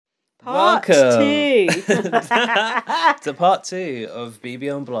Part Welcome 2. to part 2 of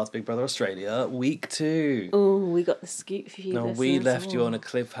BB on Blast Big Brother Australia, week 2. Oh, we got the scoop for you. Now, listeners. we left you on a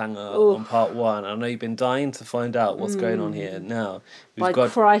cliffhanger on part 1. I know you've been dying to find out what's going on here. Now,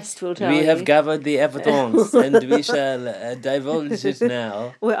 Christ, we'll tell you. We have gathered the evidence and we shall divulge it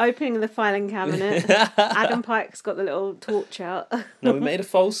now. We're opening the filing cabinet. Adam Pike's got the little torch out. Now, we made a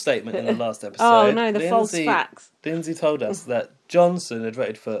false statement in the last episode. Oh, no, the false facts. Lindsay told us that Johnson had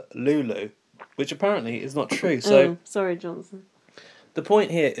voted for Lulu, which apparently is not true. So, sorry, Johnson. The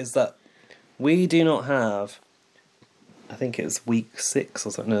point here is that we do not have, I think it's week 6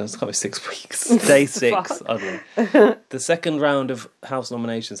 or something. No, it's got to be 6 weeks. Day 6. I don't know. The second round of house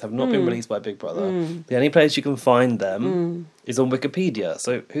nominations have not been released by Big Brother. The only place you can find them is on Wikipedia.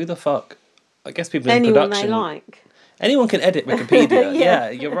 So who the fuck? I guess people in production. Anyone they like. Anyone can edit Wikipedia.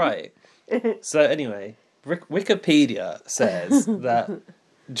 Yeah, you're right. So anyway, Wikipedia says that...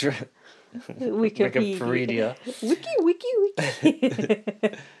 Wikipedia. Wiki.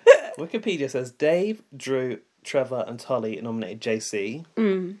 Wikipedia says Dave, Drew, Trevor and Tully nominated JC.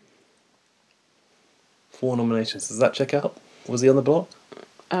 4 nominations. Does that check out? Was he on the block?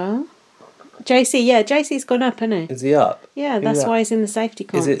 Oh. JC, yeah. JC's gone up, hasn't he? Is he up? Yeah, that's why he's in the safety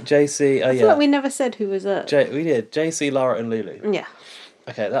comp. Is it JC? I feel like we never said who was up. We did. JC, Lara and Lulu. Yeah.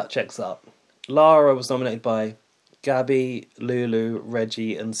 Okay, that checks up. Lara was nominated by Gabby, Lulu,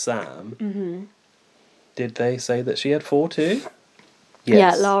 Reggie and Sam. Mm-hmm. Did they say that she had 4 too? Yes.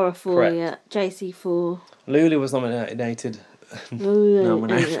 Yeah, Lara 4, correct. yeah. JC 4. Lulu was nominated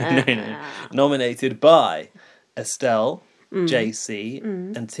nominated by Estelle, JC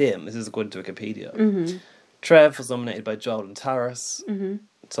and Tim. This is according to Wikipedia. Trev was nominated by Joel and Taras.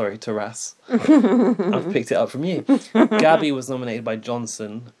 Sorry, Taras. I've picked it up from you. Gabby was nominated by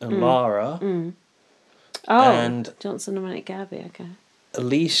Johnson and Lara. Oh, and Johnson nominated Gabby, okay.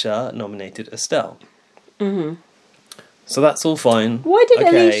 Alicia nominated Estelle. So that's all fine. Why did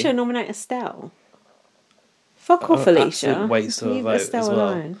Alicia nominate Estelle? Fuck off, Alicia. Absolute waste of a vote Estelle as well.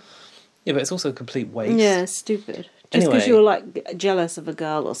 alone. Yeah, but it's also a complete waste. Yeah, stupid. Just because you're like jealous of a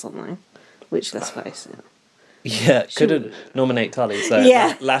girl or something, which let's face it. Yeah, couldn't nominate Tully, so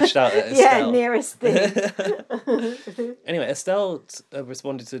lashed out at Estelle. Yeah, nearest thing. Anyway, Estelle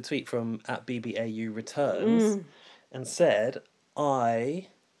responded to a tweet from @BBAU Returns and said, I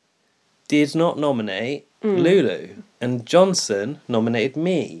did not nominate Lulu, and Johnson nominated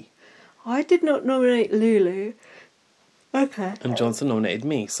me. I did not nominate Lulu. Okay. And Johnson nominated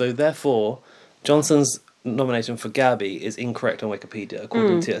me. So therefore, Johnson's nomination for Gabby is incorrect on Wikipedia,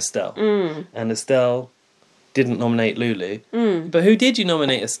 according to Estelle. And Estelle didn't nominate Lulu. But who did you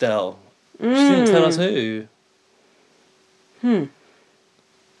nominate, Estelle? She didn't tell us who. I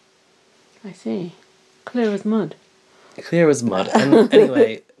see. Clear as mud. Clear as mud. And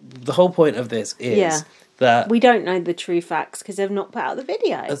anyway, the whole point of this is that... We don't know the true facts because they've not put out the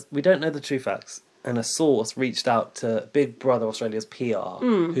video. We don't know the true facts. And a source reached out to Big Brother Australia's PR,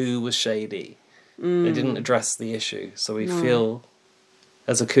 who was shady. They didn't address the issue. So we feel,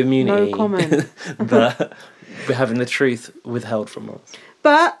 as a community, that we're having the truth withheld from us.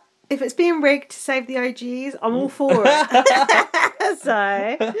 But if it's being rigged to save the OGs, I'm all for it.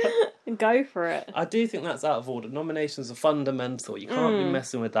 So, go for it. I do think that's out of order. Nominations are fundamental. You can't be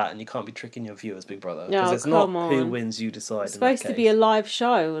messing with that, and you can't be tricking your viewers, Big Brother. Because it's not who wins, you decide. It's supposed to be a live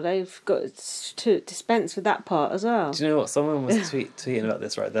show. They've got to dispense with that part as well. Do you know what? Someone was tweeting about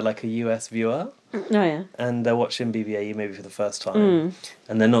this, right? They're like a US viewer. Oh, yeah. And they're watching BBAU maybe for the first time.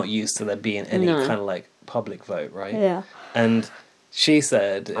 And they're not used to there being any kind of like public vote, right? Yeah. And she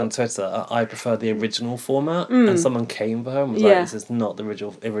said on Twitter, I prefer the original format. And someone came for her and was like, this is not the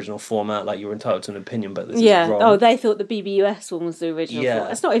original format. Like, you're entitled to an opinion, but this is wrong. Oh, they thought the BBUS one was the original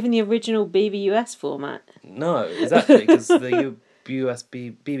format. It's not even the original BBUS format. No, exactly, because the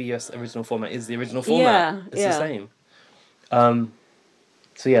BBUS original format is the original format. Yeah, it's the same.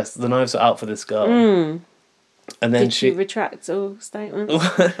 So yes, the knives are out for this girl. And then she retracts all statements.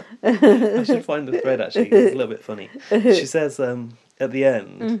 I should find the thread actually. It's a little bit funny. She says at the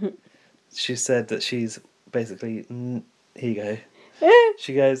end, she said that she's basically here you go.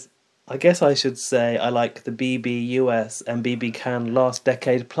 She goes, I guess I should say I like the BBUS and BB Can last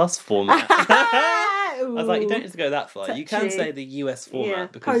decade plus format. I was like, you don't need to go that far. You can say the US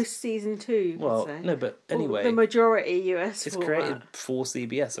format because post season 2. Well, no, but anyway, the majority US it's format. created for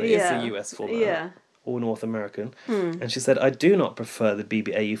CBS, so it is the US format. Yeah. Or North American. And she said, I do not prefer the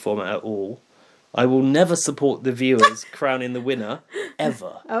BBAU format at all. I will never support the viewers crowning the winner,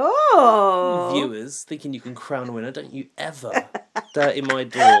 ever. Oh! Viewers thinking you can crown a winner, don't you ever dirty my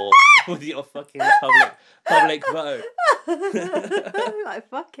door. with your fucking public vote. Like,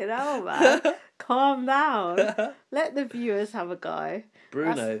 fucking hell, man. Calm down. Let the viewers have a go.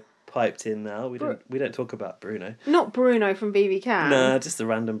 Bruno piped in now. We don't talk about Bruno. Not Bruno from BB Can. Nah, just a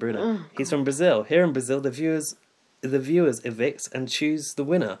random Bruno. He's from Brazil. Here in Brazil, the viewers evict and choose the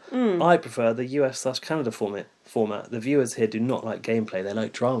winner. I prefer the US/Canada format. The viewers here do not like gameplay; they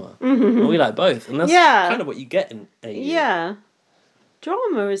like drama. And we like both, and that's kind of what you get in AU. Yeah.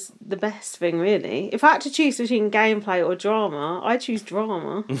 Drama is the best thing, really. If I had to choose between gameplay or drama, I choose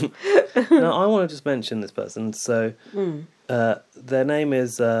drama. Now, I want to just mention this person. So, their name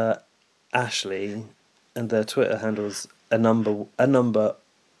is Ashley, and their Twitter handle's a number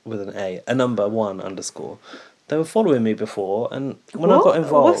with an A, a number 1_. They were following me before, and when I got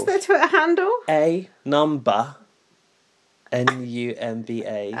involved... What's their Twitter handle? A number,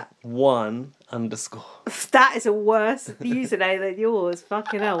 NUMBA, 1_. That is a worse username than yours.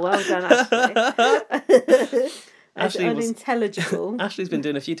 Fucking hell, well done, Ashley. That's unintelligible. Ashley's been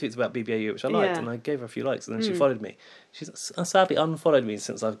doing a few tweets about BBAU, which I liked, and I gave her a few likes, and then she followed me. She's sadly unfollowed me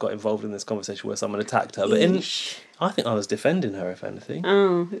since I've got involved in this conversation where someone attacked her. But I think I was defending her, if anything.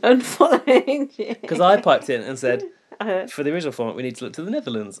 Oh, unfollowing you. Because I piped in and said, for the original format, we need to look to the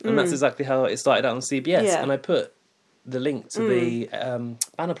Netherlands. And that's exactly how it started out on CBS. Yeah. And I put the link to the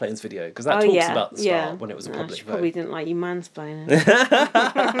Banner Planes video, because that talks about the start when it was a public she vote. probably didn't like you mansplaining.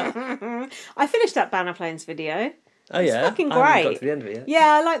 I finished that Banner Planes video. Oh yeah, it's fucking I haven't got great. to the end of it yet.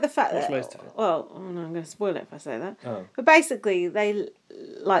 Yeah, I like the fact that. most of it. Well, no, I'm going to spoil it if I say that. Oh. But basically,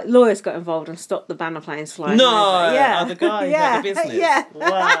 lawyers got involved and stopped the Banner Planes flying. No, over. Yeah, the guy who had the business. Yeah,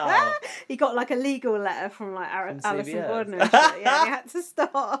 Wow. He got like a legal letter from like Alison CBS. Gordon and shit. Yeah, he had to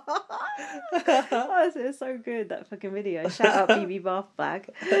stop. Oh, it's so good, that fucking video. Shout out BB Bath Bag.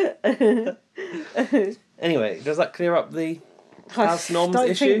 Anyway, does that clear up the House Noms don't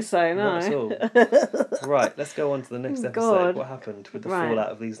issue? think so, no. Not at all. Right, let's go on to the next episode. God. What happened with the fallout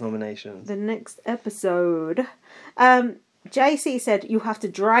of these nominations? The next episode. JC said, "You have to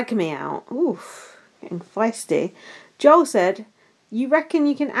drag me out." Oof, getting feisty. Joel said, "You reckon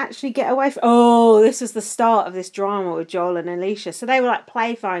you can actually get away from..." Oh, this was the start of this drama with Joel and Alicia. So they were like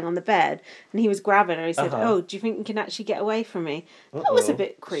play-fighting on the bed, and he was grabbing her. He said, "Oh, do you think you can actually get away from me?" That was a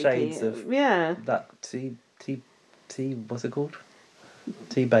bit creepy. Shades of that what's it called?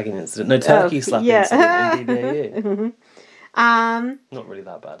 Teabagging incident. No, turkey slapping incident in BBAU. Not really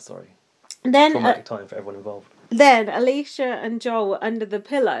that bad, sorry. Then traumatic time for everyone involved. Then Alicia and Joel were under the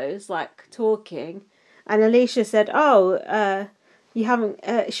pillows, like, talking. And Alicia said, you haven't...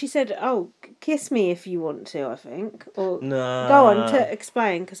 she said, kiss me if you want to, I think. Or no. Go on to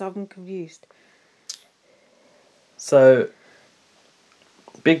explain, because I'm confused. So,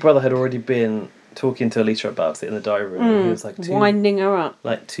 Big Brother had already been talking to Alicia about it in the diary room. And he was like, winding her up.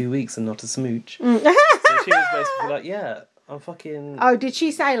 Like 2 weeks and not a smooch. So she was basically like, yeah... I'm fucking... Oh, did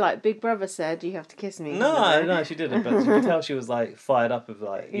she say, like, Big Brother said you have to kiss me? No, she didn't. But you could tell she was, like, fired up of,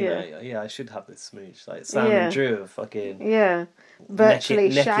 like, you know, I should have this smooch. Like, Sam and Drew are fucking... Yeah. Virtually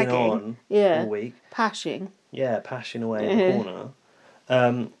necking shagging. on all week. Pashing. Yeah, pashing away in the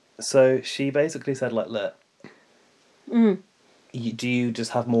corner. So she basically said, like, look, do you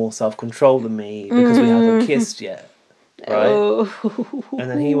just have more self-control than me because we haven't kissed yet? Right? Oh. And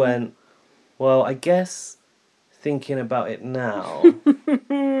then he went, well, I guess... Thinking about it now,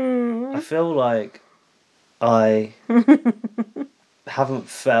 I feel like I haven't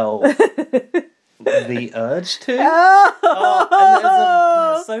felt the urge to. And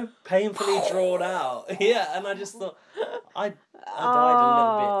it's so painfully drawn out. Yeah, and I just thought, I died a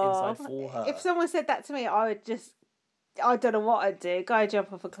little bit inside for her. If someone said that to me, I don't know what I'd do. Go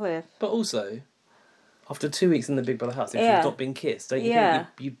jump off a cliff. But also, after 2 weeks in the Big Brother house, if you've not been kissed, don't you think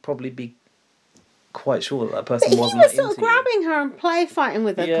you'd probably be quite sure that person wasn't into you. He was sort of grabbing her and play fighting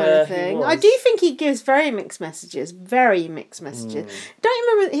with her kind of thing. I do think he gives very mixed messages. Don't you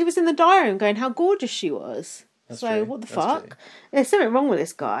remember he was in the diary room going how gorgeous she was? That's true. What the fuck? True. There's something wrong with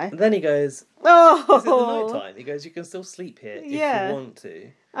this guy. And then he goes, is it the night time? He goes, you can still sleep here if you want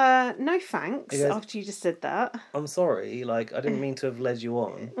to. No thanks, goes, after you just said that. I'm sorry, like, I didn't mean to have led you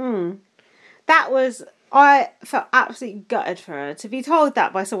on. That was... I felt absolutely gutted for her. To be told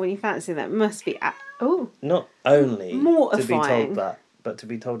that by someone you fancy, that must be... Not only mortifying. To be told that, but to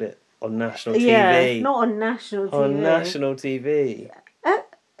be told it on national TV. Yeah, not on national TV. On national TV.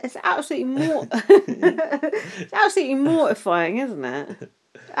 It's absolutely it's absolutely mortifying, isn't it?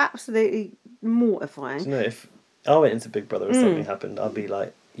 Absolutely mortifying. Do you know, if I went into Big Brother and something happened, I'd be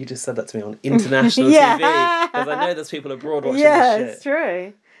like, you just said that to me on international TV. Because I know there's people abroad watching this shit. Yeah, it's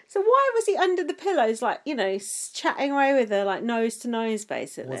true. So why was he under the pillows, like, chatting away with her, like, nose to nose,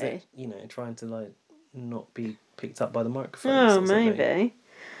 basically? Was it, trying to, like, not be picked up by the microphone? Oh, maybe.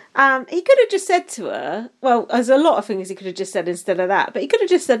 He could have just said to her, well, there's a lot of things he could have just said instead of that, but he could have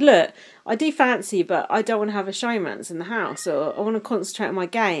just said, look, I do fancy you, but I don't want to have a showmance in the house, or I want to concentrate on my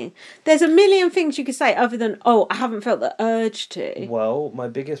game. There's a million things you could say other than, oh, I haven't felt the urge to. Well, my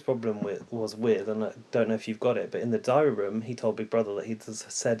biggest problem was with, and I don't know if you've got it, but in the diary room, he told Big Brother that he'd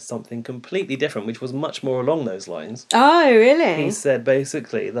said something completely different, which was much more along those lines. Oh, really? He said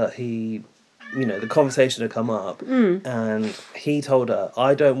basically that he... the conversation had come up, and he told her,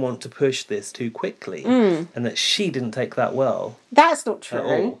 I don't want to push this too quickly, and that she didn't take that well. That's not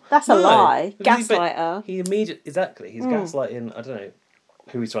true. That's a lie. Gaslighter. He's gaslighting, I don't know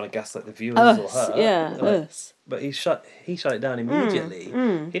who he's trying to gaslight, the viewers or her. Yeah, us. But he shut it down immediately.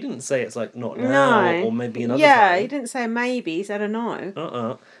 He didn't say it's like not now or maybe another time. He didn't say maybe, he said a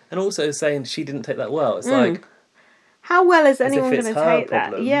no. And also saying she didn't take that well. It's like... How well is anyone going to take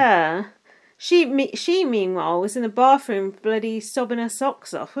problem. That? Yeah. She meanwhile was in the bathroom bloody sobbing her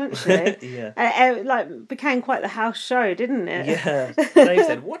socks off, wasn't she? Yeah. And it became quite the house show, didn't it? Yeah. Dave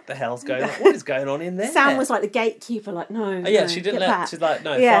said, what the hell's going on? What is going on in there? Sam was like the gatekeeper, like, no. Oh, yeah, she didn't let... back. She's like,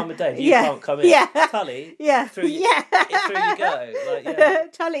 no, Farmer Dave, you can't come in. Yeah. Tully, yeah. through you go. Like, yeah.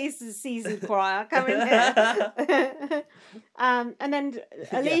 Tully's the seasoned crier, come in here. And then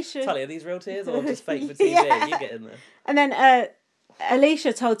Alicia... Yeah. Tully, are these real tears or just fake for TV? Yeah. You get in there. And then...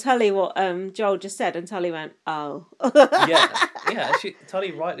 Alicia told Tully what Joel just said, and Tully went, oh. Yeah.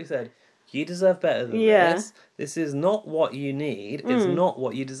 Tully rightly said, you deserve better than this. This is not what you need. It's not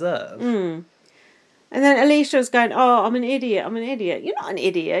what you deserve. And then Alicia was going, oh, I'm an idiot. You're not an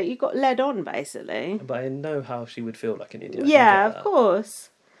idiot. You got led on, basically. But I know how she would feel like an idiot. Yeah, of course.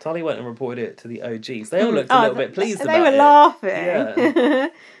 Tully went and reported it to the OGs. They all looked a little bit pleased about it. They were laughing.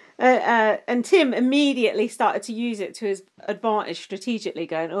 Yeah. And Tim immediately started to use it to his advantage strategically,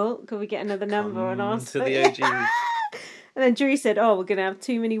 going, oh, can we get another number on our to the OG? And then Drew said, oh, we're going to have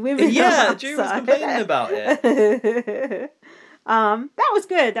too many women. Yeah, Drew was complaining about it. That was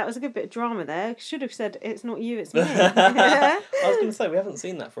good. That was a good bit of drama there. Should have said, it's not you, it's me. I was going to say, we haven't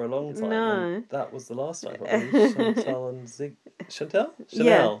seen that for a long time. No. That was the last time, probably. Chantal and Chantal?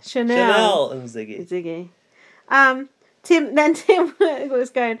 Yeah, Chanel and Ziggy. Tim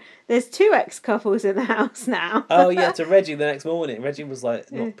was going, there's 2 ex-couples in the house now. Oh, yeah, to Reggie the next morning. Reggie was,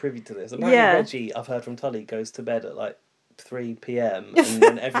 like, not privy to this. Apparently Reggie, I've heard from Tully, goes to bed at, like, 3 p.m. and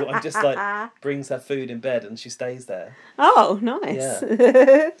then everyone just, like, brings her food in bed and she stays there. Oh, nice.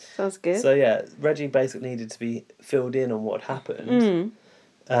 Yeah. Sounds good. So, yeah, Reggie basically needed to be filled in on what happened.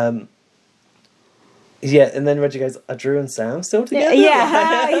 Yeah, and then Reggie goes, are Drew and Sam still together?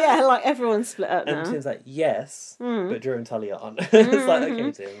 Yeah, like everyone's split up now. And Tim's like, yes, but Drew and Tully aren't. It's like,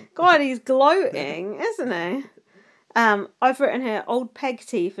 okay, Tim. God, he's gloating, isn't he? I've written here, old peg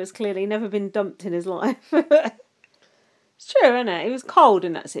teeth has clearly never been dumped in his life. It's true, isn't it? He was cold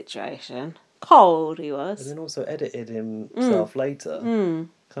in that situation. Cold, he was. And then also edited himself later. Kind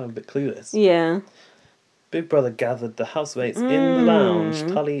of a bit clueless. Yeah. Big Brother gathered the housemates in the lounge.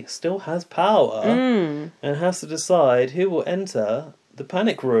 Tully still has power and has to decide who will enter the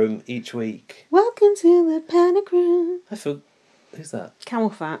panic room each week. Welcome to the panic room. Who's that? Camel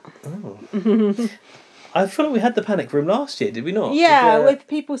Fat. Oh. I feel like we had the panic room last year, did we not? Yeah, with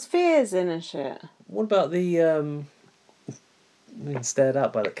people's fears in and shit. What about the... being stared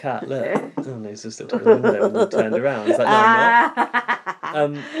at by the cat, look. Oh no, he's just looked out the window and turned around. He's like, no,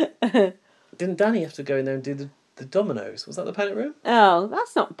 I'm not. Didn't Danny have to go in there and do the dominoes? Was that the panic room? Oh,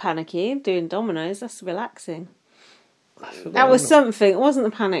 that's not panicky. Doing dominoes, that's relaxing. That was something. It wasn't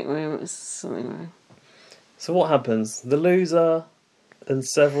the panic room. It was something. So what happens? The loser and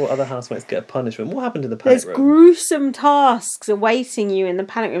several other housemates get a punishment. What happened to the panic room? There's gruesome tasks awaiting you in the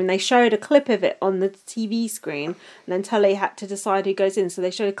panic room. They showed a clip of it on the TV screen, and then Tully had to decide who goes in. So they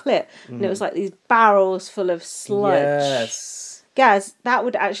showed a clip, and it was like these barrels full of sludge. Yes. Gaz, that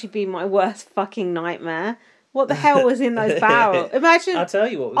would actually be my worst fucking nightmare. What the hell was in those barrels? Imagine. I'll tell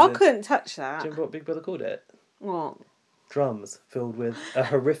you what was I couldn't touch that. Do you remember what Big Brother called it? What? Drums filled with a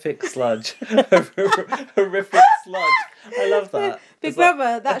horrific sludge. Horrific sludge. I love that. Big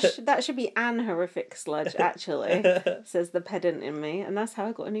Brother, that should be an horrific sludge, actually, says the pedant in me. And that's how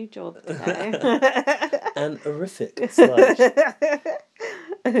I got a new job today. An horrific sludge.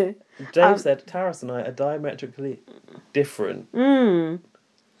 Dave said, Taras and I are diametrically different.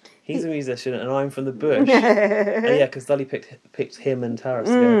 He's a musician and I'm from the bush. Yeah, because Dully picked him and Taras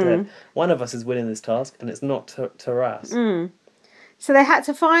to go head. One of us is winning this task and it's not Taras. So they had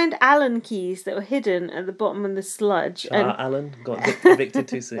to find Allen keys that were hidden at the bottom of the sludge. Alan got evicted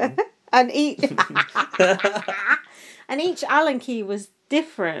too soon. And each and each Allen key was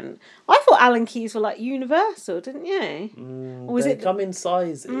different. I thought Allen keys were like universal, didn't you? Or was they come in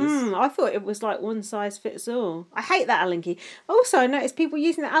sizes? I thought it was like one size fits all. I hate that Allen key. Also, I noticed people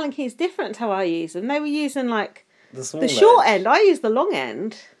using the Allen keys different to how I use them. They were using like the short end. I use the long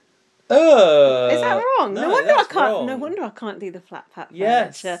end. Is that wrong? No wonder I can't. Wrong. No wonder I can't do the flat pack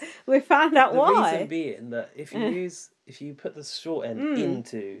furniture. We found out why. The reason being that if you put the short end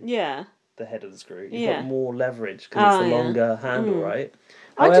into the head of the screw, you've got more leverage because it's a longer handle, right?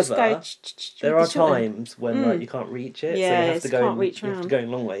 However, there are times when like you can't reach it, so you have to go. You have to go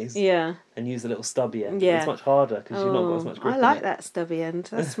in long ways, and use the little stubby end. It's much harder because you've not got as much grip. I like that stubby end.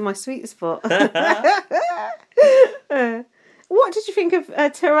 That's my sweet spot. What did you think of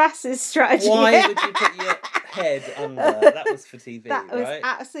Terrace's strategy? Why would you put your head under? That was for TV, that was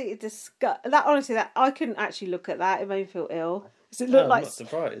absolutely disgusting. That honestly, I couldn't actually look at that. It made me feel ill. Because it looked I'm not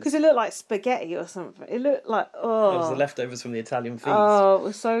surprised. Because it looked like spaghetti or something. It looked like It was the leftovers from the Italian feast. Oh, it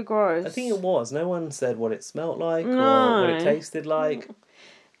was so gross. I think it was. No one said what it smelt like or what it tasted like.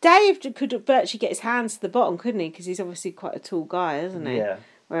 Dave could virtually get his hands to the bottom, couldn't he? Because he's obviously quite a tall guy, isn't he? Yeah.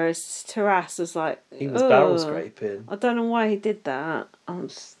 Whereas Terrace was like... He was barrel scraping. I don't know why he did that.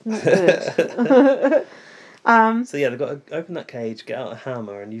 It's not good. So yeah, they've got to open that cage, get out a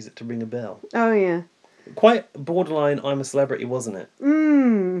hammer and use it to ring a bell. Oh yeah. Quite borderline I'm a Celebrity, wasn't it?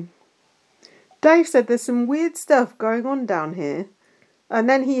 Dave said there's some weird stuff going on down here. And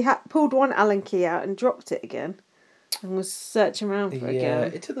then he pulled one Allen key out and dropped it again. And was searching around for it again. Yeah,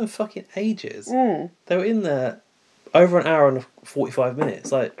 it took them fucking ages. They were in there over an hour and 45 minutes.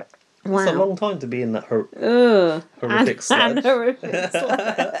 Like, it's a long time to be in that horrific sludge. And horrific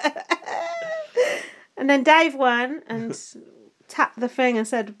sludge. And then Dave went and tapped the thing and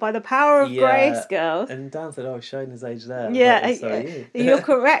said, by the power of Grayskull. And Dan said, showing his age there. Yeah, so you're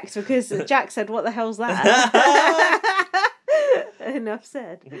correct, because Jack said, what the hell's that? Enough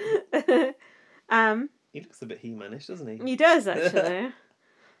said. He looks a bit He-Man-ish, doesn't he? He does, actually.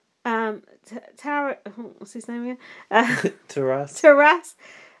 What's his name again? Terrace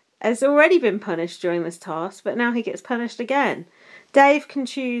has already been punished during this task, but now he gets punished again. Dave can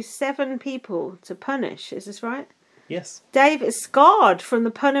choose 7 people to punish. Is this right? Yes. Dave is scarred from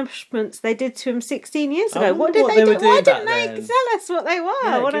the punishments they did to him 16 years ago. What did they do? Why didn't they tell us what they were?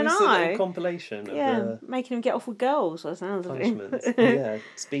 I want to know. A compilation of the making him get off with girls. That sounds punishments.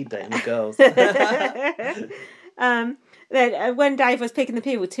 Speed dating with girls. Then when Dave was picking the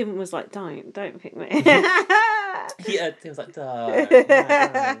people, Tim was like, "Don't pick me." Yeah, Tim was like, "Don't."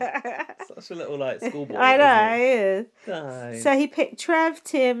 Such a little schoolboy. I know, he is. Don't. So he picked Trev,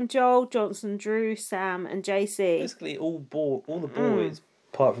 Tim, Joel, Johnson, Drew, Sam, and JC. Basically, all the boys,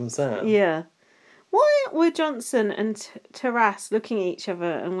 apart from Sam. Yeah. Why were Johnson and Terrace looking at each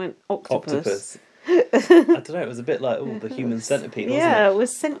other and went octopus? I don't know, it was a bit like the human centipede, wasn't it? Yeah, it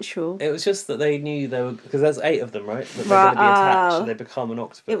was sensual. It was just that they knew they were, because there's 8 of them, right? That they're going to be attached and they become an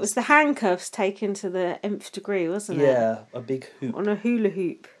octopus. It was the handcuffs taken to the nth degree, wasn't it? Yeah, a big hoop. On a hula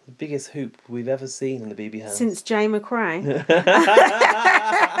hoop. The biggest hoop we've ever seen in the BB House. Since Jay McRae.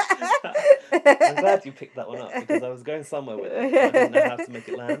 I'm glad you picked that one up, because I was going somewhere with it. I didn't know how to make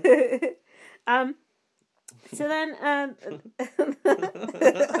it land. So then,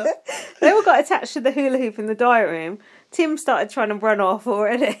 they all got attached to the hula hoop in the diet room. Tim started trying to run off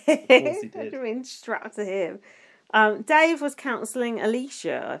already. Of course he did. Been strapped to him. Dave was counselling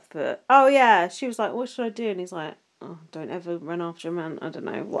Alicia, I put. Oh yeah, she was like, what should I do? And he's like, don't ever run after a man. I don't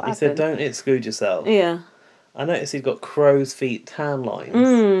know what happened. He said, don't exclude yourself. Yeah. I noticed he's got crow's feet tan lines.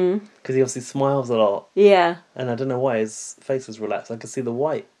 Because he obviously smiles a lot. Yeah. And I don't know why his face was relaxed. I could see the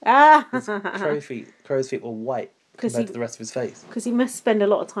white. His crow's feet were white compared to the rest of his face. Because he must spend a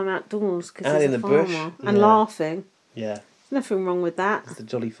lot of time outdoors. Cause and he's in a the farmer. bush. And laughing. Yeah. There's nothing wrong with that. He's a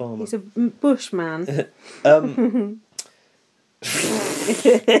jolly farmer. He's a bushman. Oh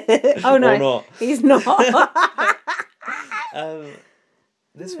no, or not. He's not.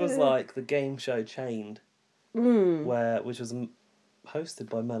 This was like the game show Chained. Which was hosted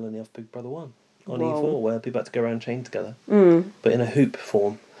by Melanie off Big Brother 1 on E4, where people had to go around chained together, but in a hoop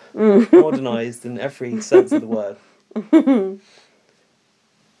form, modernised in every sense of the word.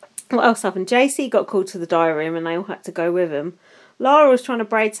 What else happened? JC got called to the diary room and they all had to go with him. Lara was trying to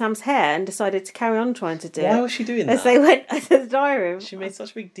braid Sam's hair and decided to carry on trying to do it. Why was she doing that? As they went to the diary room. She made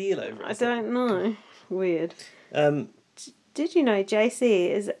such a big deal over it. I don't know. Weird. Did you know JC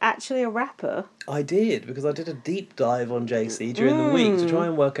is actually a rapper? I did, because I did a deep dive on JC during the week to try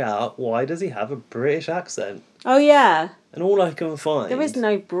and work out why does he have a British accent. Oh, yeah. And all I can find... There is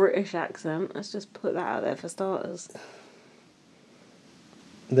no British accent. Let's just put that out there for starters.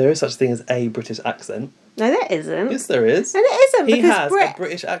 There is such a thing as a British accent. No, there isn't. Yes, there is. No, there isn't. He has a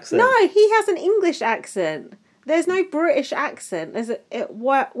British accent. No, he has an English accent. There's no British accent. There's a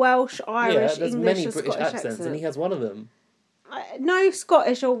Welsh, Irish, there's English, many or British Scottish accents, and he has one of them. No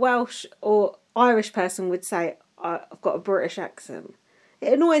Scottish or Welsh or Irish person would say, I've got a British accent.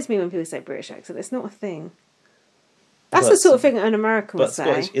 It annoys me when people say British accent. It's not a thing. That's the sort of thing an American would say.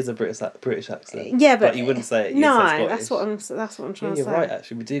 But Scottish is a British accent. Yeah, but you wouldn't say it. No, that's what I'm trying to say. You're right,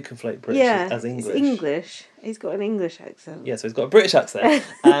 actually. We do conflate British as English. It's English. He's got an English accent. Yeah, so he's got a British accent.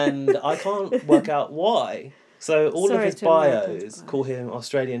 And I can't work out why. So all of his bios call him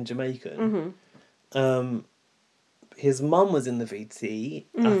Australian Jamaican. Mm-hmm. His mum was in the VT.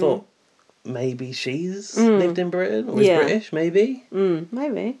 I thought maybe she's lived in Britain or is British, maybe.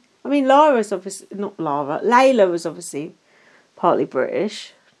 Maybe. I mean, Layla was obviously partly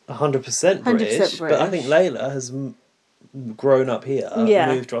British. 100% British. But I think Layla has grown up here,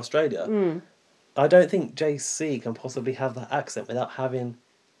 moved to Australia. I don't think JC can possibly have that accent without having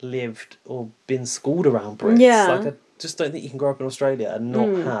lived or been schooled around Brits. Yeah. Like, I just don't think you can grow up in Australia and not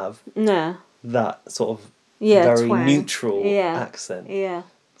have that sort of very twang. Neutral accent. Yeah.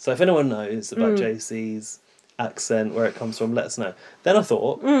 So if anyone knows about JC's accent, where it comes from, let us know. Then I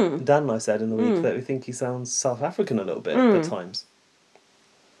thought, Dan and I said in the week that we think he sounds South African a little bit at times.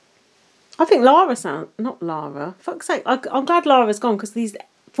 I think not Lara. Fuck's sake, I'm glad Lara's gone because these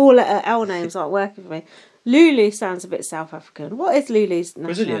 4-letter L names aren't working for me. Lulu sounds a bit South African. What is Lulu's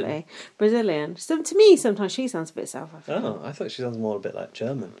nationality? Brazilian. So to me, sometimes she sounds a bit South African. Oh, I thought she sounds more a bit like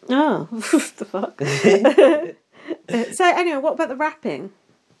German. Oh, what the fuck? So anyway, what about the rapping?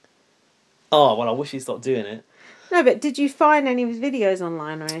 Oh, well, I wish he stopped doing it. No, but did you find any of his videos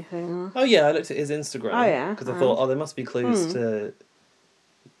online or anything? Oh, yeah, I looked at his Instagram. Oh, yeah. Because I thought, there must be clues to,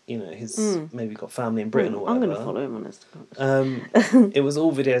 his maybe got family in Britain or whatever. I'm going to follow him on Instagram. It was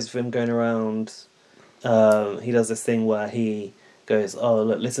all videos of him going around. He does this thing where he goes, oh,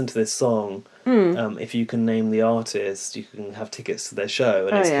 look, listen to this song. If you can name the artist, you can have tickets to their show.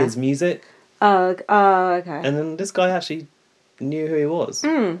 And it's his music. Oh, okay. And then this guy actually knew who he was.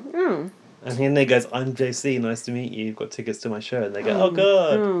 And then he goes, I'm JC, nice to meet you, you've got tickets to my show. And they go, oh,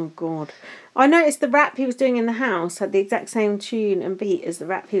 God. Oh, God. I noticed the rap he was doing in the house had the exact same tune and beat as the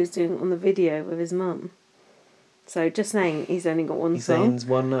rap he was doing on the video with his mum. So just saying, he's only got one song. He sings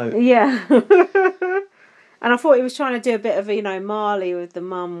one note. Yeah. And I thought he was trying to do a bit of, Marley with the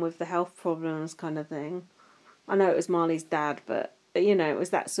mum with the health problems kind of thing. I know it was Marley's dad, but, it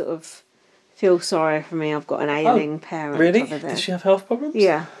was that sort of feel sorry for me, I've got an ailing parent. Really? Does she have health problems?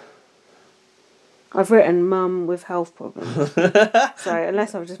 Yeah. I've written mum with health problems. So,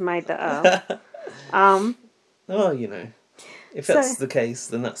 unless I've just made that up. If that's the case,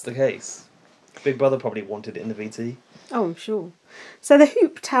 then that's the case. Big Brother probably wanted it in the VT. Oh, I'm sure. So the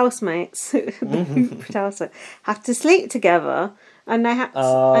hoop housemates, have to sleep together, and they have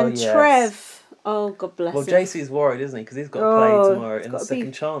Trev. Oh, God bless him. Well, JC's worried, isn't he? Because he's got to play tomorrow in the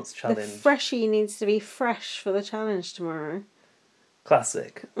second chance challenge. The freshie needs to be fresh for the challenge tomorrow.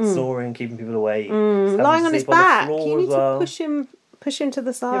 Classic. Snoring, keeping people awake. Lying on his back. You need to push him to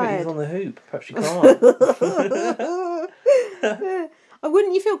the side. Yeah, but he's on the hoop. Perhaps you can't.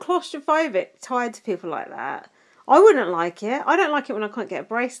 Wouldn't you feel claustrophobic tied to people like that? I wouldn't like it. I don't like it when I can't get a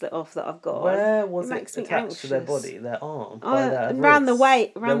bracelet off that I've got. Where was it attached to their body? Their arm? Around the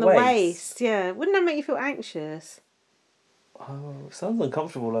waist. Yeah. Wouldn't that make you feel anxious? Oh, it sounds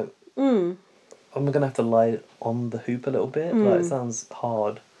uncomfortable. I'm going to have to lie on the hoop a little bit. It sounds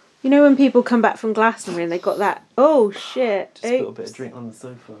hard. You know when people come back from Glastonbury and they got that... Oh, shit. Just put a bit of drink on the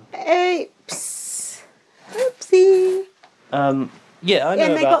sofa. Oops. Oopsie. Yeah, I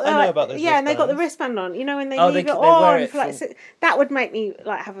know about those. Yeah, and they got the wristband on. You know when they leave it on for that would make me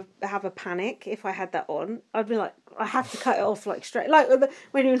have a panic if I had that on. I'd be like, I have to cut it off straight. Like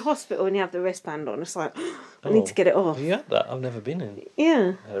when you're in hospital and you have the wristband on, it's like I need to get it off. You had that? I've never been in.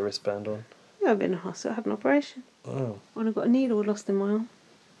 Yeah. I had a wristband on. Yeah, I've been in hospital. I had an operation. Oh. And I got a needle lost in my arm.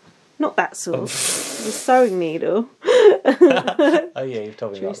 Not that sort. It was a sewing needle. Oh yeah, you've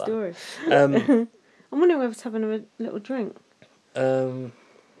told me about that. True story. I'm wondering whether to having a little drink. I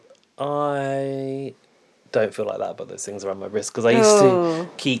don't feel like that about those things around my wrist because I used to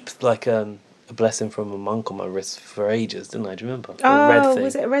keep a blessing from a monk on my wrist for ages, didn't I? Do you remember? Red thing.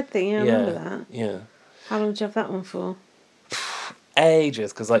 Was it a red thing? Yeah, I remember that. Yeah. How long did you have that one for?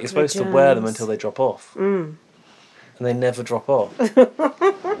 Ages, because you're supposed to wear them until they drop off. And and they never drop off.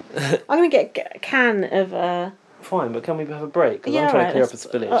 I'm going to get a can of... Fine, but can we have a break? Because Yeah, I'm trying to clear up a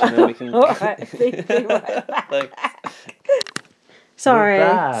spillage, and then we can... Alright, be right back. Thanks. Sorry, We're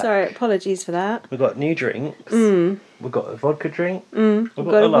back. apologies for that. We've got new drinks. We've got a vodka drink. We've We've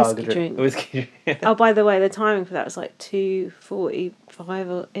got a lager whiskey drink. A whiskey drink. Oh, by the way, the timing for that was like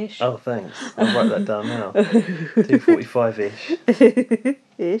 2:45-ish. Oh, thanks. I'll write that down now. 2:45-ish.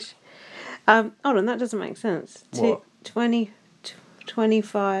 Ish. Hold on, that doesn't make sense. What?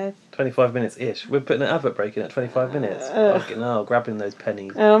 25. 25 minutes-ish. We're putting an advert break in at 25 minutes. Fucking hell, grabbing those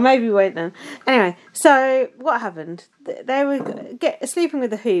pennies. Oh, maybe wait then. Anyway, so what happened? They were sleeping with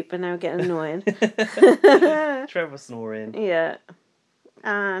the hoop and they were getting annoying. Trevor snoring. Yeah.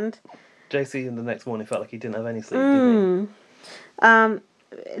 And... JC in the next morning felt like he didn't have any sleep, did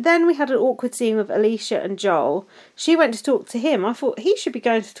then we had an awkward scene with Alicia and Joel. She went to talk to him. I thought he should be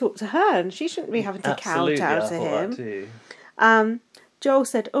going to talk to her and she shouldn't be having to kowtow to I thought him. that too. Joel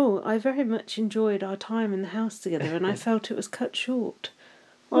said, "Oh, I very much enjoyed our time in the house together and I felt it was cut short."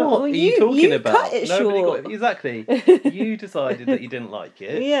 What are you talking about? Cut it short. Exactly. You decided that you didn't like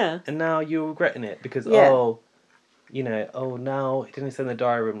it. Yeah. And now you're regretting it because, now, he didn't say in the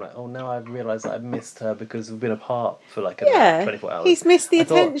diary room, like, now I've realised that I've missed her because we've been apart for like 24 hours. He's missed the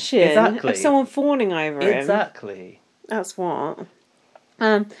attention of someone fawning over him. Exactly. That's what.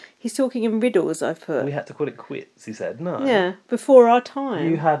 He's talking in riddles, I've put. We had to call it quits, he said. No. Yeah, before our time.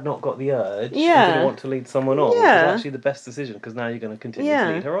 You had not got the urge. Yeah. And didn't want to lead someone on. Yeah. Which is actually the best decision because now you're going to continue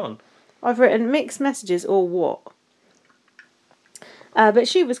to lead her on. I've written mixed messages or what. But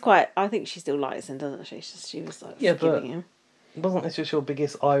she was I think she still likes him, doesn't she? She was like forgiving him. Wasn't this just your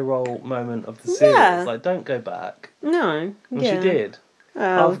biggest eye roll moment of the series? Yeah. Like, don't go back. No. And she did.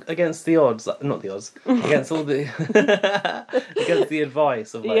 Against the odds, not the odds, against all the against the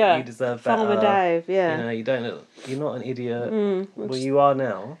advice of you deserve better. Farmer Dave, you're not an idiot. Well, you are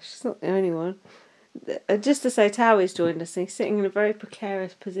now. She's not the only one. Just to say, Towie's joined us. He's sitting in a very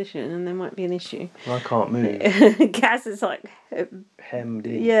precarious position, and there might be an issue. I can't move. Gaz is like hemmed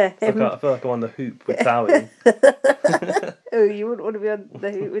in. Yeah, I feel like I'm on the hoop with Towie. Oh, you wouldn't want to be on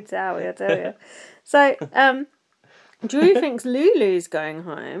the hoop with Towie, I tell you. So, Drew thinks Lulu's going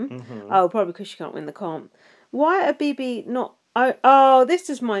home. Mm-hmm. Oh, probably because she can't win the comp. Why are BB not... Oh,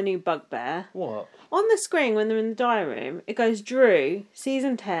 this is my new bugbear. What? On the screen, when they're in the diary room, it goes, Drew,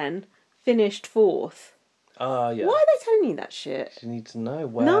 season 10, finished 4th. Yeah. Why are they telling you that shit? You need to know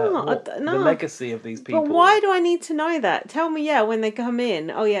the legacy of these people. But why do I need to know that? Tell me, when they come in,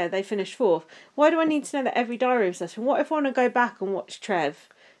 they finished 4th. Why do I need to know that every diary room session? What if I want to go back and watch Trev,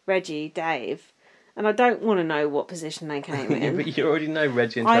 Reggie, Dave... And I don't want to know what position they came in. But you already know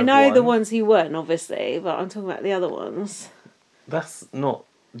Reggie and Trev I know won. the ones he won, obviously, but I'm talking about the other ones. That's not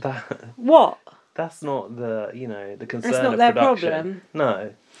that. What? That's not the concern. That's not of their production. problem.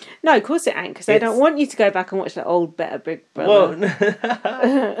 No. No, of course it ain't, because they don't want you to go back and watch that old Better Big Brother.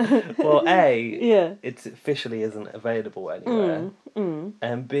 Well, A, it officially isn't available anywhere.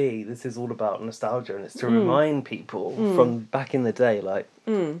 And B, this is all about nostalgia, and it's to remind people from back in the day, like,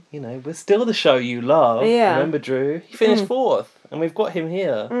 we're still the show you love. Yeah. Remember, Drew? He finished 4th, and we've got him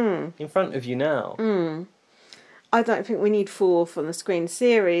here in front of you now. I don't think we need 4th on the screen.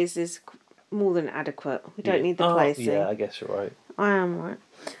 Series is more than adequate. We don't need the placing. Yeah, I guess you're right. I am right.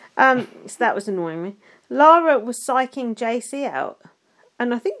 So that was annoying me. Lara was psyching JC out,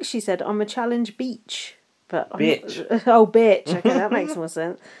 and I think she said, "I'm a challenge beach." But bitch. Bitch. Okay, that makes more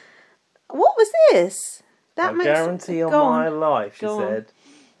sense. What was this? I guarantee on my life, she said,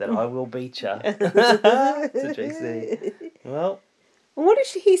 that I will beat you. To JC. Well. What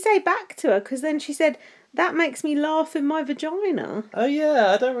did he say back to her? Because then she said, "That makes me laugh in my vagina." Oh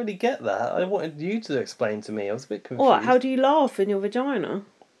yeah, I don't really get that. I wanted you to explain to me. I was a bit confused. What? How do you laugh in your vagina?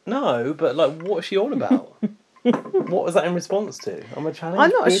 No, but what's she on about? What was that in response to? I'm a challenge.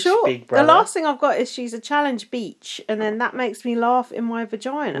 I'm not beach, sure. Big brother. The last thing I've got is she's a challenge beach, and then that makes me laugh in my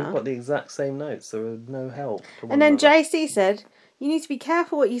vagina. We've got the exact same notes, so no help. And then JC said, "You need to be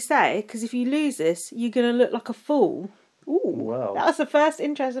careful what you say, because if you lose this, you're going to look like a fool." Ooh, wow. That was the first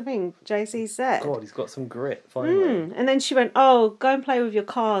interesting thing JC said. God, he's got some grit, finally. And then she went, "Oh, go and play with your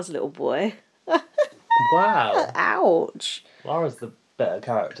cars, little boy." Wow. Ouch. Lara's the better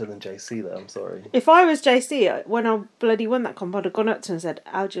character than JC, though, I'm sorry. If I was JC, when I bloody won that comp, I'd have gone up to him and said,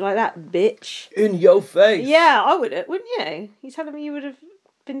 "How'd you like that, bitch?" In your face! Yeah, I would have, wouldn't you? You telling me you would have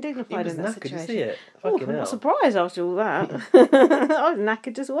been dignified in that situation? Did you see it? I'm Fucking hell. not surprised after all that. I was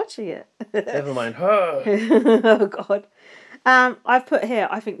knackered just watching it. Never mind her. Oh, God. I've put here,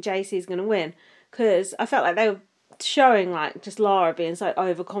 I think JC's going to win, because I felt like they were kept showing like just Lara being so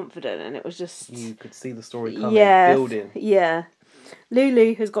overconfident, and it was just You could see the story coming, building. Yeah.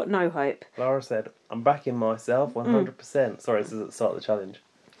 Lulu has got no hope. Lara said, "I'm backing myself 100%." Sorry, this is at the start of the challenge.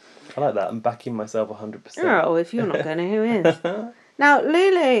 I like that. I'm backing myself 100%. Oh, if you're not going to, who is? Now,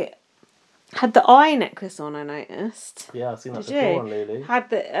 Lulu had the eye necklace on, I noticed. Yeah, I've seen that Did before you? on Lulu.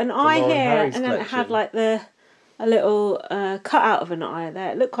 Had an eye Lauren here, Harry's and then it had collection. like a little cut out of an eye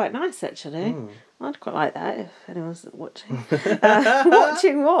there. It looked quite nice, actually. I'd quite like that if anyone's watching.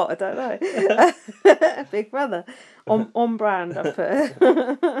 Watching what? I don't know. Big Brother. On brand, I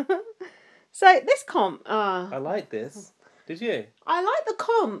put. So, this comp... I like this. Did you? I like the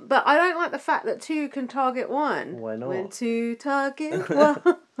comp, but I don't like the fact that two can target one. Why not? When two target one.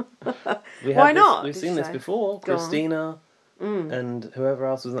 Why not? We've did seen you this say? before. Go on. Christina and whoever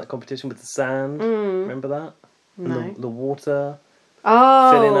else was in that competition with the sand. Remember that? No. And the water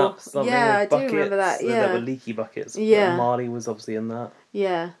Oh, filling up something yeah, with I buckets. do remember that. There Yeah, were leaky buckets. Yeah. Marley was obviously in that.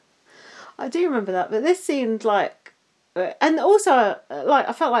 yeah, I do remember that. But this seemed like, and also like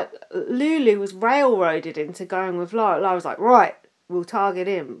I felt like Lulu was railroaded into going with Lara. Lara was like, right, we'll target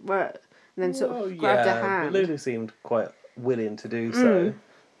him, right, and then sort of grabbed her hand. But Lulu seemed quite willing to do so.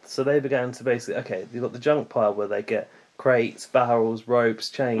 So they began to basically, okay, you've got the junk pile where they get crates, barrels,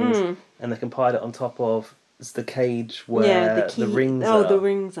 ropes, chains, and they can pile it on top of the cage where the rings are. Oh, the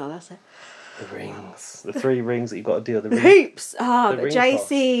rings are, that's it. The rings. The 3 rings that you've got to deal with. The hoops. the But ring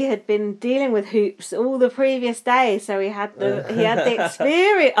JC had been dealing with hoops all the previous day, so he had the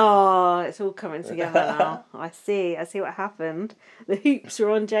experience. Oh, it's all coming together now. I see what happened. The hoops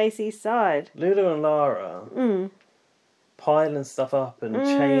were on JC's side. Lulu and Lara piling stuff up and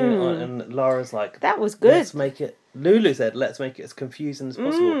chaining it on, and Lara's like, That was good. Let's make it. Lulu said, "Let's make it as confusing as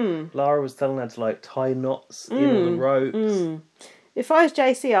possible." Lara was telling her to like tie knots in on the ropes. If I was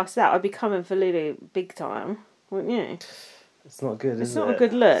JC after that, I'd be coming for Lulu big time, wouldn't you? It's not good, is it? It's not a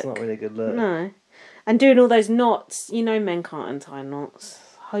good look. It's not really a good look. No. And doing all those knots, you know, men can't untie knots.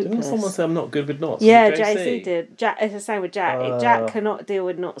 Hopeless. Didn't someone say I'm not good with knots? Yeah, Was it JC did. Jack, it's the same with Jack. Jack cannot deal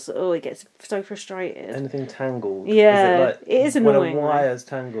with knots at all. He gets so frustrated. Anything tangled. Yeah, is it is annoying. When a wire's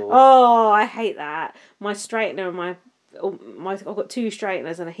tangled. Oh, I hate that. My straightener and I've got 2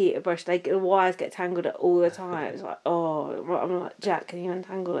 straighteners and a heater brush. The wires get tangled all the time. It's like, I'm like, Jack, can you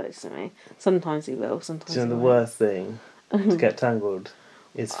untangle it to me? Sometimes he will. Sometimes. Do you know he the won't. worst thing to get tangled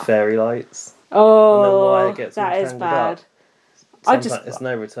is fairy lights. Oh, and the wire gets all that is tangled bad. up. Sometimes it's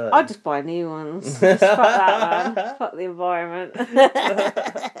no return. I'd just buy new ones. Just fuck that, man. Fuck the environment.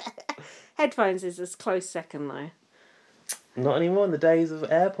 Headphones is a close second, though. Not anymore in the days of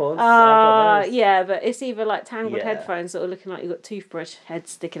AirPods. I've got those. Yeah, but it's either like tangled headphones that are looking like you've got toothbrush heads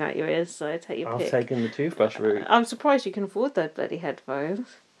sticking out your ears, so take your pick. I've taken the toothbrush route. I'm surprised you can afford those bloody headphones.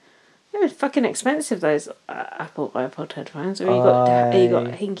 They're fucking expensive, those Apple iPod headphones. Or you got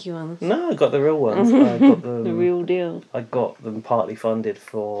hinky ones? No, I got the real ones. I got them. The real deal. I got them partly funded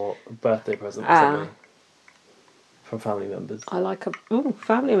for a birthday present or something. From family members. I like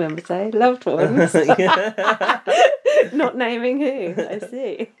family members, eh? Loved ones. Not naming who. I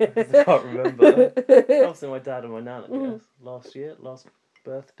see. I can't remember. Obviously my dad and my nan, I guess. Last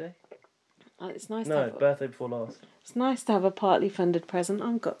birthday. Oh, it's nice. Birthday before last. It's nice to have a partly funded present.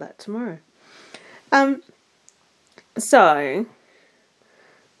 I've got that tomorrow. So.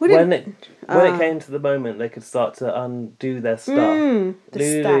 When it came to the moment they could start to undo their stuff,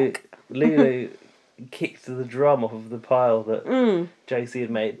 Lulu kicked the drum off of the pile that JC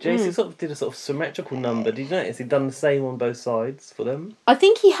had made. JC sort of did a sort of symmetrical number. Did you notice he'd done the same on both sides for them? I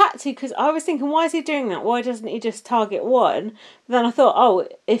think he had to, because I was thinking, why is he doing that? Why doesn't he just target one? But then I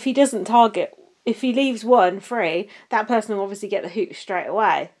thought, if he doesn't target, if he leaves one free, that person will obviously get the hoop straight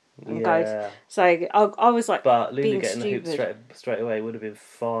away. And goes. So I was like, but Lulu being getting stupid. the hoop straight away would have been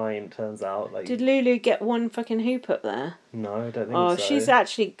fine. Turns out, Did Lulu get one fucking hoop up there? No, I don't think so. Oh, she's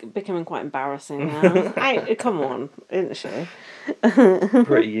actually becoming quite embarrassing now. Come on, isn't she?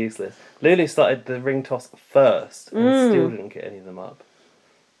 Pretty useless. Lulu started the ring toss first and still didn't get any of them up.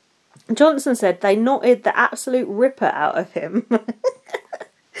 Johnson said they knotted the absolute ripper out of him.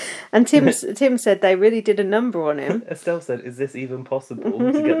 And Tim said they really did a number on him. Estelle said, "Is this even possible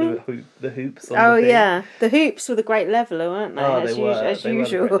to get the hoops on Oh the thing?" yeah, the hoops were the great leveller, weren't they? Oh, as they were. As they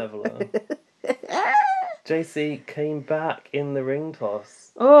usual. were the great leveller. JC came back in the ring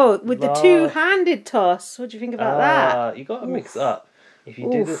toss. Oh, with the two-handed toss. What do you think about that? You got to mix up. If you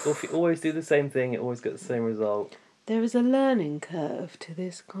if you always do the same thing, it always gets the same result. There is a learning curve to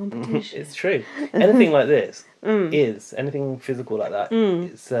this competition. It's true. Anything like this is anything physical like that.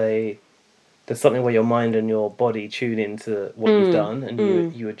 It's there's something where your mind and your body tune into what you've done,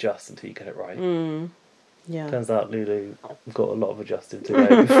 and you adjust until you get it right. Yeah. Turns out Lulu got a lot of adjusting to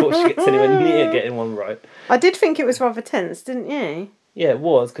go before she gets anywhere near getting one right. I did think it was rather tense, didn't you? Yeah, it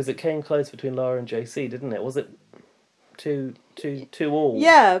was, because it came close between Lara and JC, didn't it? Was it 2 all?